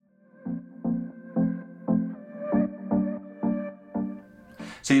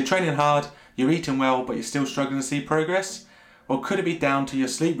So you're training hard, you're eating well, but you're still struggling to see progress? Well, could it be down to your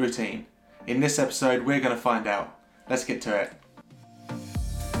sleep routine? In this episode, we're going to find out. Let's get to it.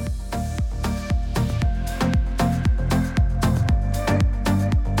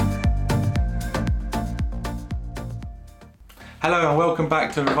 Hello and welcome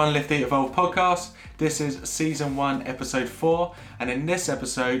back to the Run, Lift, Eat, Evolve podcast. This is season 1, episode 4, and in this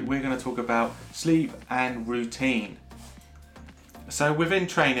episode we're going to talk about sleep and routine. So within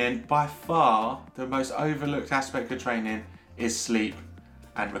training, by far the most overlooked aspect of training is sleep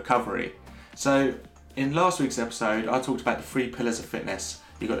and recovery. So in last week's episode I talked about the 3 pillars of fitness.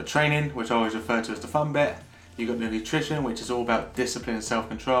 You've got the training, which I always refer to as the fun bit. You've got the nutrition, which is all about discipline and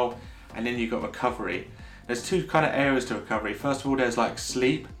self-control, and then you've got recovery. There's 2 kind of areas to recovery. First of all, there's like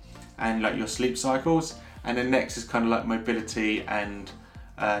sleep and like your sleep cycles, and then next is kind of like mobility and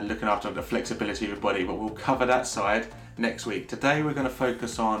looking after the flexibility of your body, but we'll cover that side next week. Today we're going to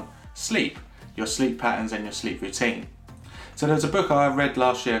focus on sleep, your sleep patterns and your sleep routine. So there's a book I read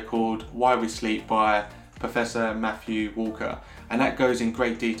last year called Why We Sleep by Professor Matthew Walker, and that goes in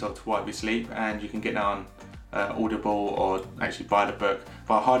great detail to why we sleep, and you can get that on Audible or actually buy the book,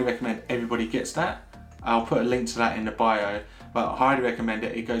 but I highly recommend everybody gets that. I'll put a link to that in the bio, but I highly recommend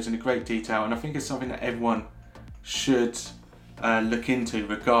it. It goes into great detail, and I think it's something that everyone should look into,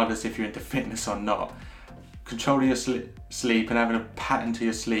 regardless if you're into fitness or not. Controlling your sleep and having a pattern to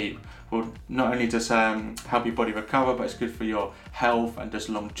your sleep will not only just help your body recover, but it's good for your health and just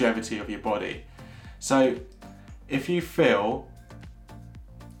longevity of your body. So if you feel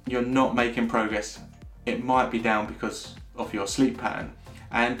you're not making progress, it might be down because of your sleep pattern.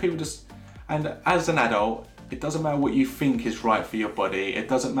 And as an adult, it doesn't matter what you think is right for your body. It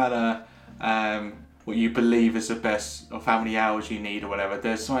doesn't matter what you believe is the best of how many hours you need or whatever.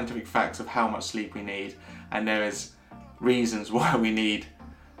 There's scientific facts of how much sleep we need, and there is reasons why we need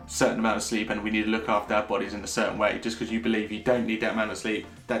a certain amount of sleep and we need to look after our bodies in a certain way. Just because you believe you don't need that amount of sleep,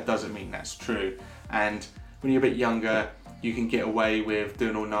 that doesn't mean that's true. And when you're a bit younger, you can get away with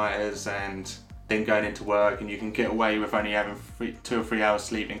doing all-nighters and then going into work, and you can get away with only having 2 or 3 hours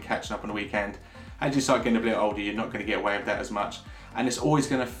sleep and catching up on the weekend. As you start getting a bit older, you're not going to get away with that as much, and it's always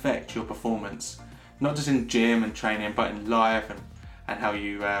going to affect your performance, not just in gym and training, but in life and how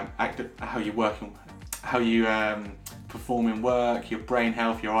you perform in work, your brain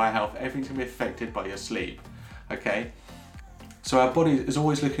health, your eye health. Everything's going to be affected by your sleep. Okay, so our body is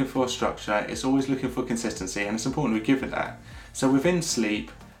always looking for structure, it's always looking for consistency, and it's important we give it that. So within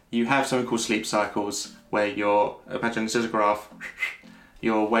sleep, you have something called sleep cycles, where imagine this is a graph,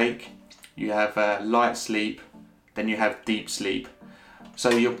 you're awake, you have light sleep, then you have deep sleep.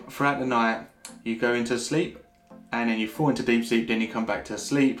 So throughout the night, you go into sleep, and then you fall into deep sleep, then you come back to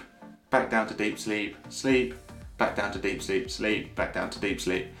sleep, back down to deep sleep, sleep, back down to deep sleep, sleep, back down to deep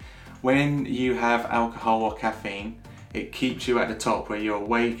sleep. When you have alcohol or caffeine, it keeps you at the top where you're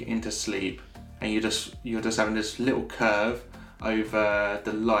awake into sleep, and you're just having this little curve over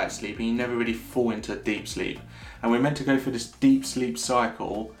the light sleep, and you never really fall into deep sleep. And we're meant to go through this deep sleep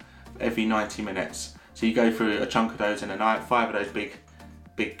cycle every 90 minutes. So you go through a chunk of those in a night, 5 of those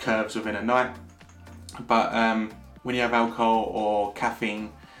big curves within a night. But when you have alcohol or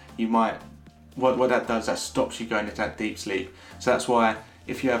caffeine, what that does, that stops you going into that deep sleep. So that's why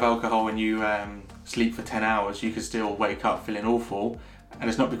if you have alcohol and you sleep for 10 hours, you can still wake up feeling awful. And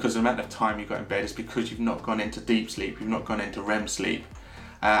it's not because of the amount of time you got in bed, it's because you've not gone into deep sleep, you've not gone into REM sleep.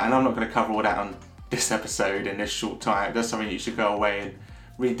 And I'm not going to cover all that on this episode in this short time. That's something you should go away and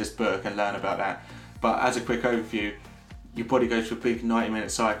read this book and learn about that. But as a quick overview, your body goes through big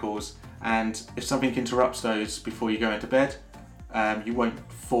 90-minute cycles, and if something interrupts those before you go into bed, you won't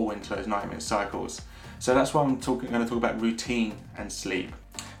fall into those 90-minute cycles. So that's why I'm going to talk about routine and sleep.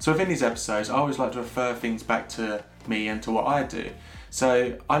 So within these episodes, I always like to refer things back to me and to what I do.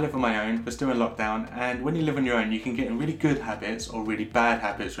 So I live on my own, we're still in lockdown, and when you live on your own, you can get in really good habits or really bad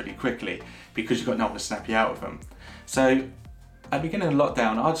habits really quickly because you've got no one to snap you out of them. So at the beginning of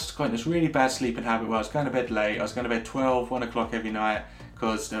lockdown, I just got in this really bad sleeping habit where I was going to bed late. I was going to bed 12, 1 o'clock every night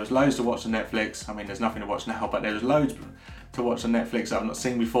because there was loads to watch on Netflix. I mean, there's nothing to watch now, but there was loads to watch on Netflix that I've not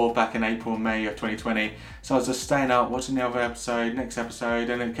seen before back in April and May of 2020. So I was just staying up, watching the other episode, next episode,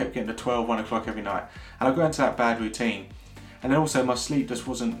 and then kept getting to 12, 1 o'clock every night. And I got into that bad routine. And then also my sleep just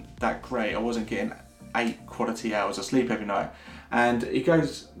wasn't that great. I wasn't getting 8 quality hours of sleep every night. And it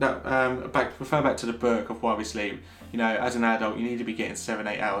goes that refer back to the book of Why We Sleep. You know, as an adult, you need to be getting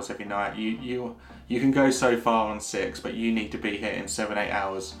 7-8 hours every night. You can go so far on 6, but you need to be hitting 7-8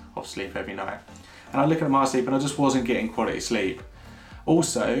 hours of sleep every night. And I look at my sleep, and I just wasn't getting quality sleep.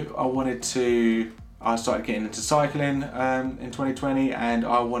 Also, I wanted to I started getting into cycling in 2020, and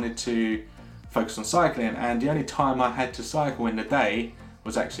I wanted to focus on cycling, and the only time I had to cycle in the day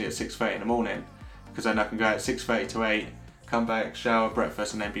was actually at 6:30 in the morning, because then I can go at 6:30 to 8, come back, shower,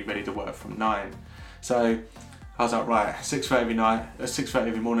 breakfast, and then be ready to work from 9. So I was like, right, 6:30 every night, at 6:30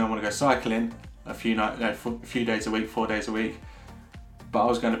 every morning I want to go cycling a few days a week, 4 days a week, but I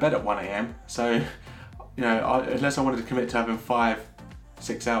was going to bed at 1 a.m. So, you know, unless I wanted to commit to having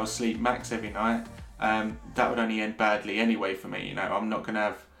 5-6 hours sleep max every night, that would only end badly anyway for me. You know, I'm not going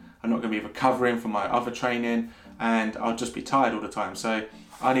to be recovering from my other training, and I'll just be tired all the time. So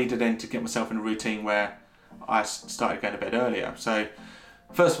I needed then to get myself in a routine where I started going to bed earlier. So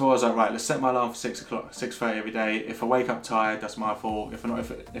first of all, I was like, right, let's set my alarm for 6:30 every day. If I wake up tired, that's my fault. If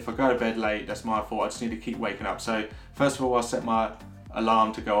I go to bed late, that's my fault. I just need to keep waking up. So first of all, I set my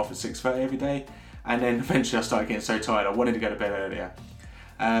alarm to go off at 6:30 every day, and then eventually I started getting so tired I wanted to go to bed earlier.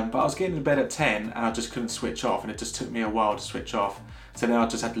 But I was getting to bed at 10 and I just couldn't switch off, and it just took me a while to switch off. So then I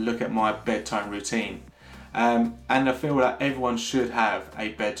just had to look at my bedtime routine. And I feel that everyone should have a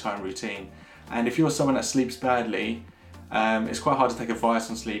bedtime routine. And if you're someone that sleeps badly, it's quite hard to take advice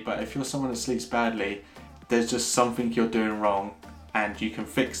on sleep, but if you're someone that sleeps badly, there's just something you're doing wrong, and you can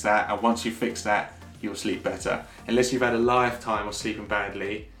fix that, and once you fix that, you'll sleep better. Unless you've had a lifetime of sleeping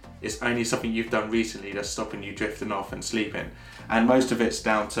badly, it's only something you've done recently that's stopping you drifting off and sleeping. And most of it's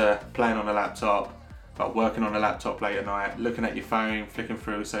down to playing on a laptop, like working on a laptop late at night, looking at your phone, flicking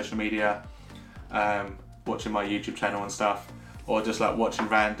through social media, watching my YouTube channel and stuff, or just like watching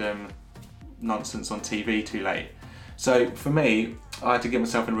random nonsense on TV too late. So for me, I had to get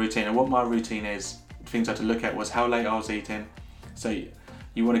myself in a routine, and what my routine is, things I had to look at was how late I was eating. So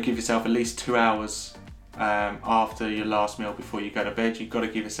you want to give yourself at least 2 hours after your last meal before you go to bed. You've got to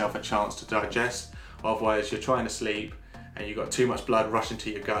give yourself a chance to digest, otherwise you're trying to sleep and you've got too much blood rushing to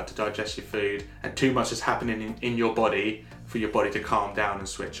your gut to digest your food, and too much is happening in your body for your body to calm down and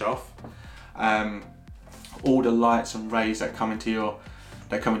switch off. All the lights and rays that come into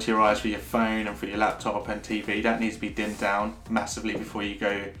your eyes through your phone and through your laptop and TV, that needs to be dimmed down massively before you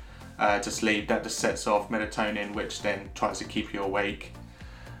go to sleep. That just sets off melatonin, which then tries to keep you awake.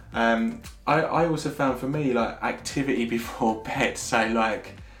 I also found for me, like, activity before bed. So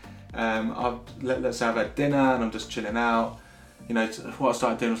like, let's say I've had dinner and I'm just chilling out. You know, what I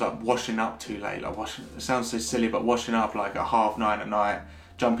started doing was like washing up too late. Like it sounds so silly, but washing up like at 9:30 at night,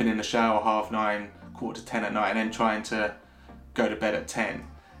 jumping in the shower 9:30, 9:45 at night, and then trying to go to bed at 10.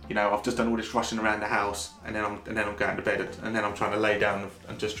 You know, I've just done all this rushing around the house, and then I'm going to bed, and then I'm trying to lay down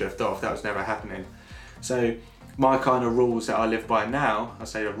and just drift off. That was never happening. So my kind of rules that I live by now, I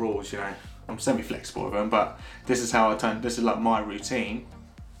say the rules, you know, I'm semi-flexible with them, but this is how this is like my routine,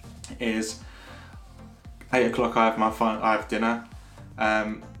 is 8 o'clock I have dinner.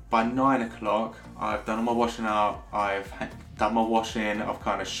 By 9 o'clock I've done all my washing up, I've done my washing, I've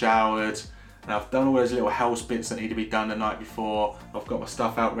kind of showered, and I've done all those little house bits that need to be done the night before. I've got my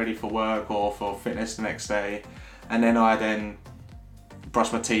stuff out ready for work or for fitness the next day, and then I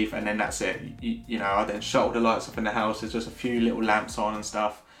brush my teeth, and then that's it. You know, I then shut all the lights off in the house. There's just a few little lamps on and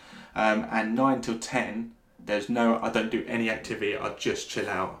stuff. And 9 till 10, I don't do any activity. I just chill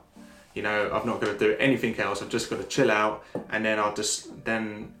out. You know, I've not got to do anything else. I've just got to chill out, and then I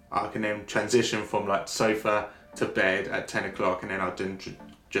can then transition from like sofa to bed at 10 o'clock, and then I'll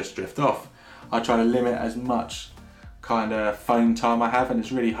just drift off. I try to limit as much kind of phone time I have, and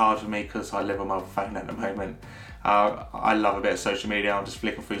it's really hard for me because I live on my phone at the moment. I love a bit of social media. I'm just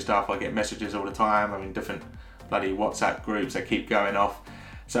flicking through stuff. I get messages all the time. I'm in different bloody WhatsApp groups that keep going off.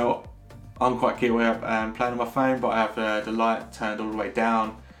 So I'm quite keen with playing on my phone, but I have the light turned all the way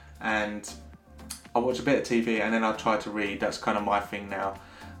down, and I watch a bit of TV, and then I try to read. That's kind of my thing now,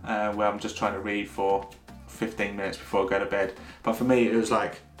 where I'm just trying to read for 15 minutes before I go to bed. But for me, it was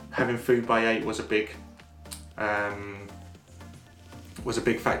like having food by 8 was a big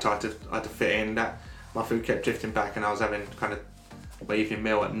factor I had to fit in. That my food kept drifting back, and I was having kind of my evening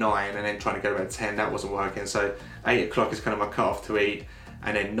meal at 9 and then trying to go to bed at 10. That wasn't working. So 8 o'clock is kind of my cut off to eat,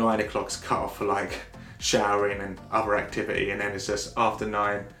 and then 9 o'clock's cut off for like showering and other activity, and then it's just after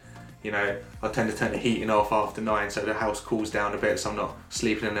 9. You know, I tend to turn the heating off after 9 so the house cools down a bit, so I'm not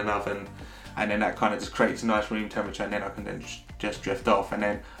sleeping in an oven, and then that kind of just creates a nice room temperature, and then I can then just drift off, and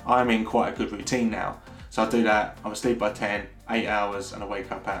then I'm in quite a good routine now. So I do that, I'm asleep by 10, 8 hours, and I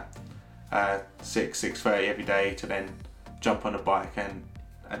wake up at 6:30 every day to then jump on a bike and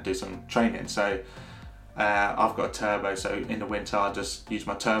do some training. So I've got a turbo, so in the winter I'll just use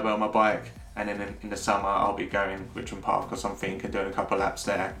my turbo on my bike, and then in the summer I'll be going Richmond Park or something and doing a couple of laps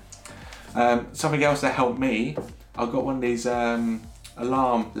there. Something else that helped me, I've got one of these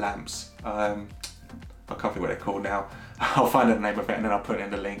alarm lamps. I can't think what they're called now. I'll find out the name of it and then I'll put it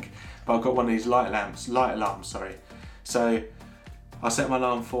in the link. But I've got one of these light alarms, sorry. So I set my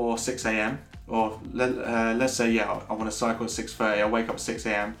alarm for 6 a.m. or let's say, yeah, I want to cycle at 6:30, I wake up at 6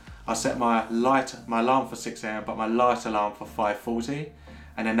 a.m. I set my alarm for 6 a.m. but my light alarm for 5:40,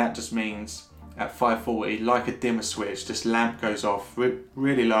 and then that just means at 5:40, like a dimmer switch, this lamp goes off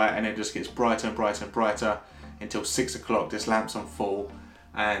really light, and it just gets brighter and brighter and brighter until 6 o'clock. This lamp's on full,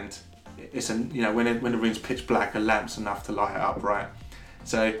 and it's when the room's pitch black, a lamp's enough to light it up, right?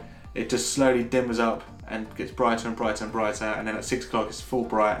 So it just slowly dimmers up and gets brighter and brighter and brighter, and then at 6 o'clock it's full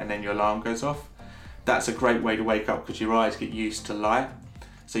bright, and then your alarm goes off. That's a great way to wake up because your eyes get used to light.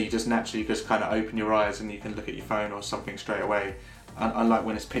 So you just naturally just kind of open your eyes and you can look at your phone or something straight away. Unlike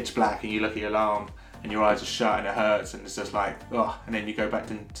when it's pitch black and you look at your alarm and your eyes are shut and it hurts and it's just like, oh, and then you go back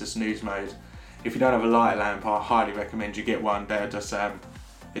into snooze mode. If you don't have a light lamp, I highly recommend you get one. It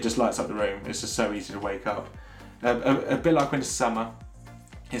just lights up the room. It's just so easy to wake up. A bit like when it's summer,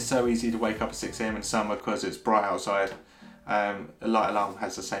 it's so easy to wake up at 6 a.m. in summer because it's bright outside. A light alarm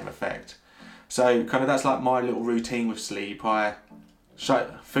has the same effect. So kind of that's like my little routine with sleep. I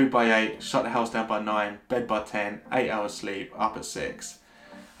shut food by 8, shut the house down by 9, bed by 10, 8 hours sleep, up at 6.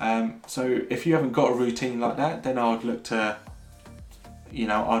 So if you haven't got a routine like that, then I'd look to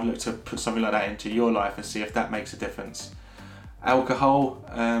put something like that into your life and see if that makes a difference. Alcohol,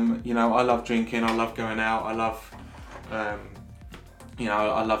 I love drinking, I love going out, I love, I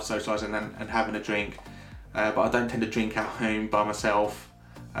love socialising and having a drink, but I don't tend to drink at home by myself,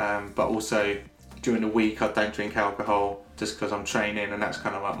 but also during the week I don't drink alcohol just because I'm training and that's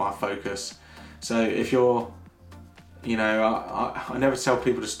kind of like my focus. So if you're, I never tell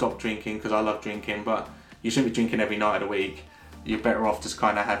people to stop drinking because I love drinking, but you shouldn't be drinking every night of the week. You're better off just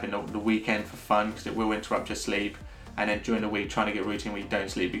kind of having the weekend for fun because it will interrupt your sleep, and then during the week trying to get a routine where you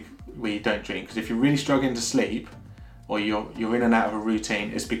don't sleep, where you don't drink. Because if you're really struggling to sleep or you're in and out of a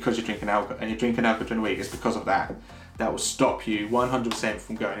routine, it's because you're drinking alcohol, and you're drinking alcohol during the week, it's because of that. That will stop you 100%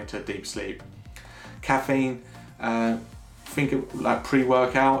 from going into a deep sleep. Caffeine, think of like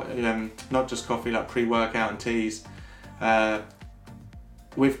pre-workout, not just coffee, like pre-workout and teas.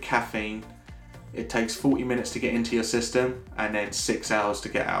 With caffeine, it takes 40 minutes to get into your system and then 6 hours to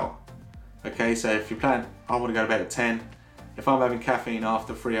get out. Okay, so if you plan, I want to go to bed at 10, if I'm having caffeine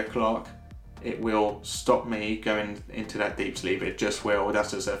after 3 o'clock, it will stop me going into that deep sleep. It just will.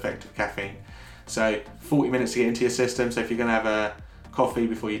 That's just the effect of caffeine. So 40 minutes to get into your system. So if you're going to have a coffee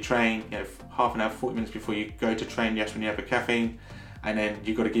before you train, half an hour, 40 minutes before you go to train, yes, when you have a caffeine, and then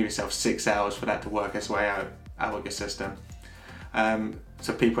you've got to give yourself 6 hours for that to work its way out of your system.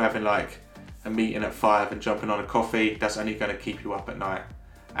 So people having like a meeting at 5 and jumping on a coffee, that's only going to keep you up at night.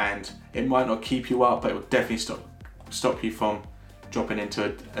 And it might not keep you up, but it will definitely stop you from dropping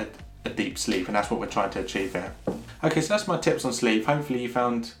into a deep sleep, and that's what we're trying to achieve here. Okay, so that's my tips on sleep. Hopefully you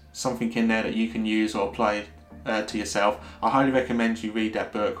found something in there that you can use or apply to yourself. I highly recommend you read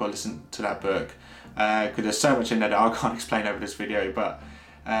that book or listen to that book because there's so much in there that I can't explain over this video, but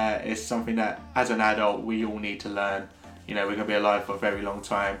it's something that as an adult we all need to learn. We're going to be alive for a very long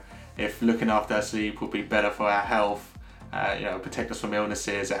time. If looking after our sleep will be better for our health, protect us from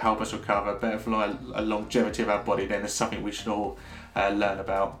illnesses, it help us recover, better for a longevity of our body, then it's something we should all learn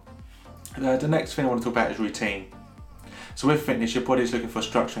about. The next thing I want to talk about is routine. So with fitness, your body is looking for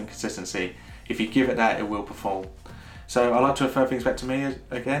structure and consistency. If you give it that, it will perform. So I like to refer things back to me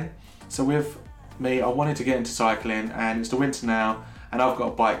again. So with me, I wanted to get into cycling, and it's the winter now, and I've got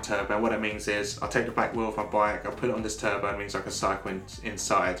a bike turbo. What it means is I take the back wheel of my bike, I put it on this turbo, it means I can cycle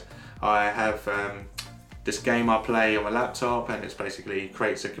inside. I have this game I play on my laptop, and it's basically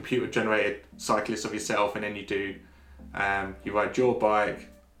creates a computer generated cyclist of yourself, and then you ride your bike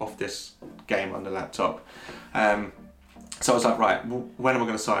off this game on the laptop. So I was like, right, when am I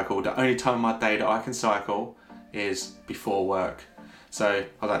going to cycle? The only time of my day that I can cycle is before work. So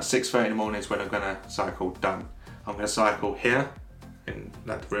I was like, 6:30 in the morning is when I'm going to cycle, done. I'm going to cycle here in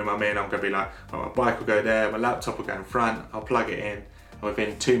that room I'm in. I'm going to be like, well, my bike will go there, my laptop will go in front, I'll plug it in, and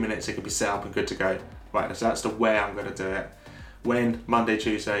within 2 minutes it can be set up and good to go. Right, so that's the way I'm going to do it. When? Monday,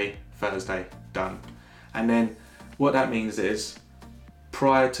 Tuesday, Thursday, done. And then what that means is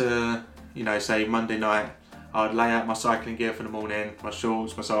prior to, say Monday night, I'd lay out my cycling gear for the morning, my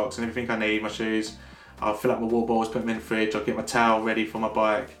shorts, my socks, and everything I need, my shoes. I'll fill up my water bottles, put them in the fridge, I'll get my towel ready for my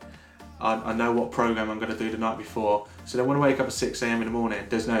bike. I know what program I'm going to do the night before. So then when I wake up at 6 a.m. in the morning,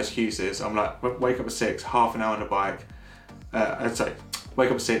 there's no excuses. I'm like, wake up at 6, half an hour on the bike. Wake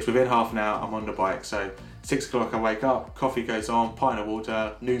up at 6, within half an hour I'm on the bike. So 6 o'clock I wake up, coffee goes on, pint of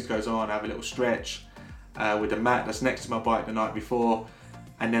water, news goes on, I have a little stretch with the mat that's next to my bike the night before,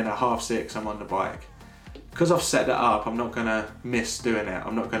 and then at 6:30 I'm on the bike. because I've set that up, I'm not gonna miss doing it.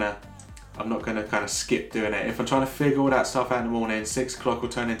 I'm not gonna kind of skip doing it. If I'm trying to figure all that stuff out in the morning, 6 o'clock will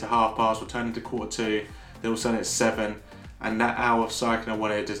turn into 2:30, will turn into 1:45, then all of a sudden it's 7, and that hour of cycling I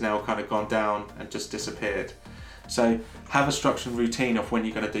wanted has now kind of gone down and just disappeared. So have a structured routine of when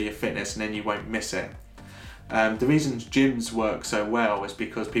you're going to do your fitness, and then you won't miss it. The reason gyms work so well is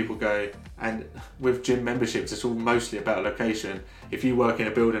because people go, and with gym memberships, it's all mostly about location. If you work in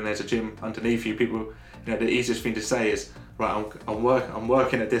a building, there's a gym underneath you. People, the easiest thing to say is, right, I'm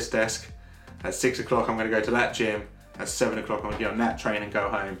working at this desk. At 6 o'clock, I'm going to go to that gym. At 7 o'clock, I'm going to get on that train and go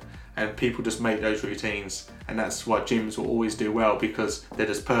home. And people just make those routines, and that's why gyms will always do well, because they're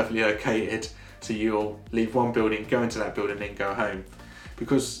just perfectly located. So you'll leave one building, go into that building, then go home.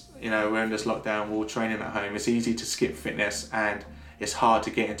 Because we're in this lockdown, we're all training at home. It's easy to skip fitness, and it's hard to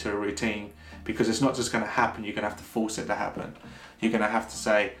get into a routine, because it's not just going to happen. You're going to have to force it to happen. You're going to have to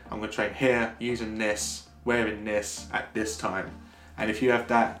say, I'm going to train here, using this, wearing this at this time. And if you have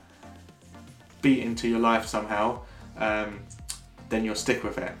that beat into your life somehow, then you'll stick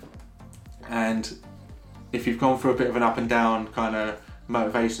with it. And if you've gone through a bit of an up and down kind of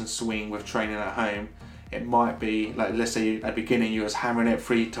motivation swing with training at home, it might be like, let's say at the beginning you was hammering it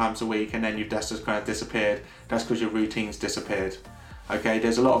 3 times a week, and then that's just kind of disappeared. That's because your routine's disappeared. Okay,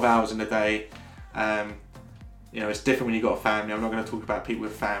 there's a lot of hours in the day. It's different when you've got a family. I'm not going to talk about people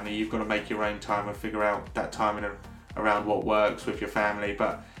with family. You've got to make your own time and figure out that time around what works with your family.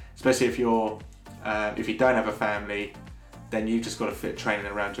 But especially if you don't have a family, then you've just got to fit training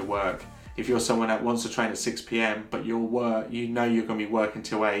around your work. If you're someone that wants to train at 6 p.m, but you're going to be working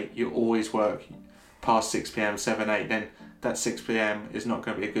till 8, you always work past 6 p.m, 7, 8, then that 6 p.m. is not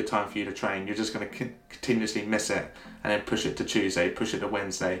going to be a good time for you to train. You're just going to continuously miss it, and then push it to Tuesday, push it to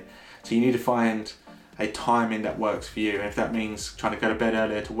Wednesday. So you need to find a timing that works for you. And if that means trying to go to bed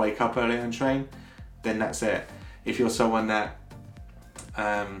earlier to wake up earlier and train, then that's it. If you're someone that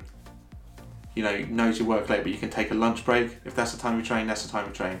knows you work late, but you can take a lunch break, if that's the time you train, that's the time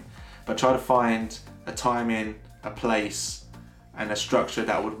you train. But try to find a timing, a place, and a structure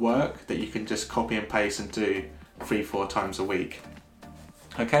that would work, that you can just copy and paste and do 3-4 times a week.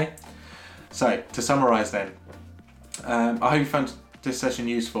 Okay? So, to summarise then, I hope you found this session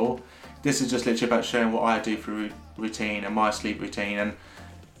useful. This is just literally about sharing what I do for routine and my sleep routine, and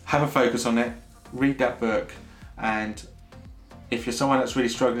have a focus on it, read that book, and if you're someone that's really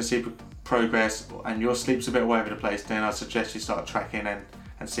struggling to see progress and your sleep's a bit all over the place, then I suggest you start tracking and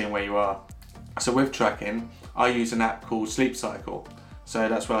seeing where you are. So with tracking, I use an app called Sleep Cycle. So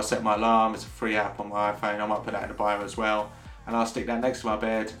that's where I set my alarm. It's a free app on my iPhone. I might put that in the bio as well, and I'll stick that next to my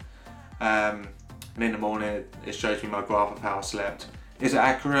bed, and in the morning it shows me my graph of how I slept. Is it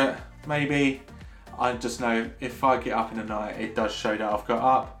accurate? Maybe. I just know if I get up in the night, it does show that I've got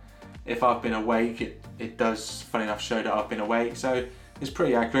up. If I've been awake, it does, funny enough, show that I've been awake. So it's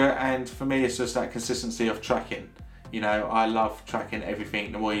pretty accurate, and for me it's just that consistency of tracking. I love tracking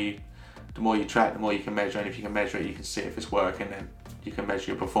everything. The more you track, the more you can measure, and if you can measure it, you can see if it's working, and you can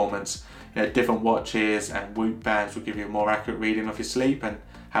measure your performance. Different watches and Whoop bands will give you a more accurate reading of your sleep and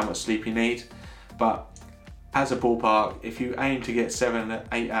how much sleep you need. But as a ballpark, if you aim to get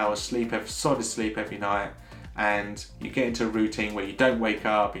 7-8 hours sleep, solid sleep every night, and you get into a routine where you don't wake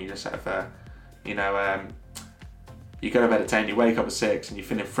up and you just have you go to bed at 10, you wake up at 6, and you're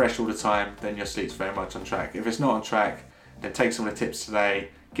feeling fresh all the time, then your sleep's very much on track. If it's not on track, then take some of the tips today,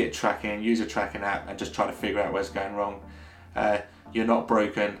 get tracking, use a tracking app, and just try to figure out where's going wrong. You're not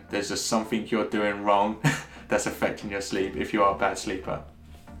broken, there's just something you're doing wrong that's affecting your sleep if you are a bad sleeper.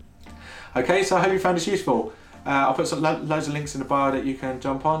 Okay, so I hope you found this useful. I'll put loads of links in the bio that you can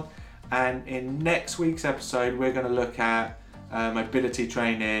jump on, and in next week's episode we're going to look at mobility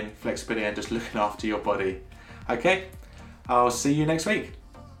training, flexibility, and just looking after your body. Okay, I'll see you next week.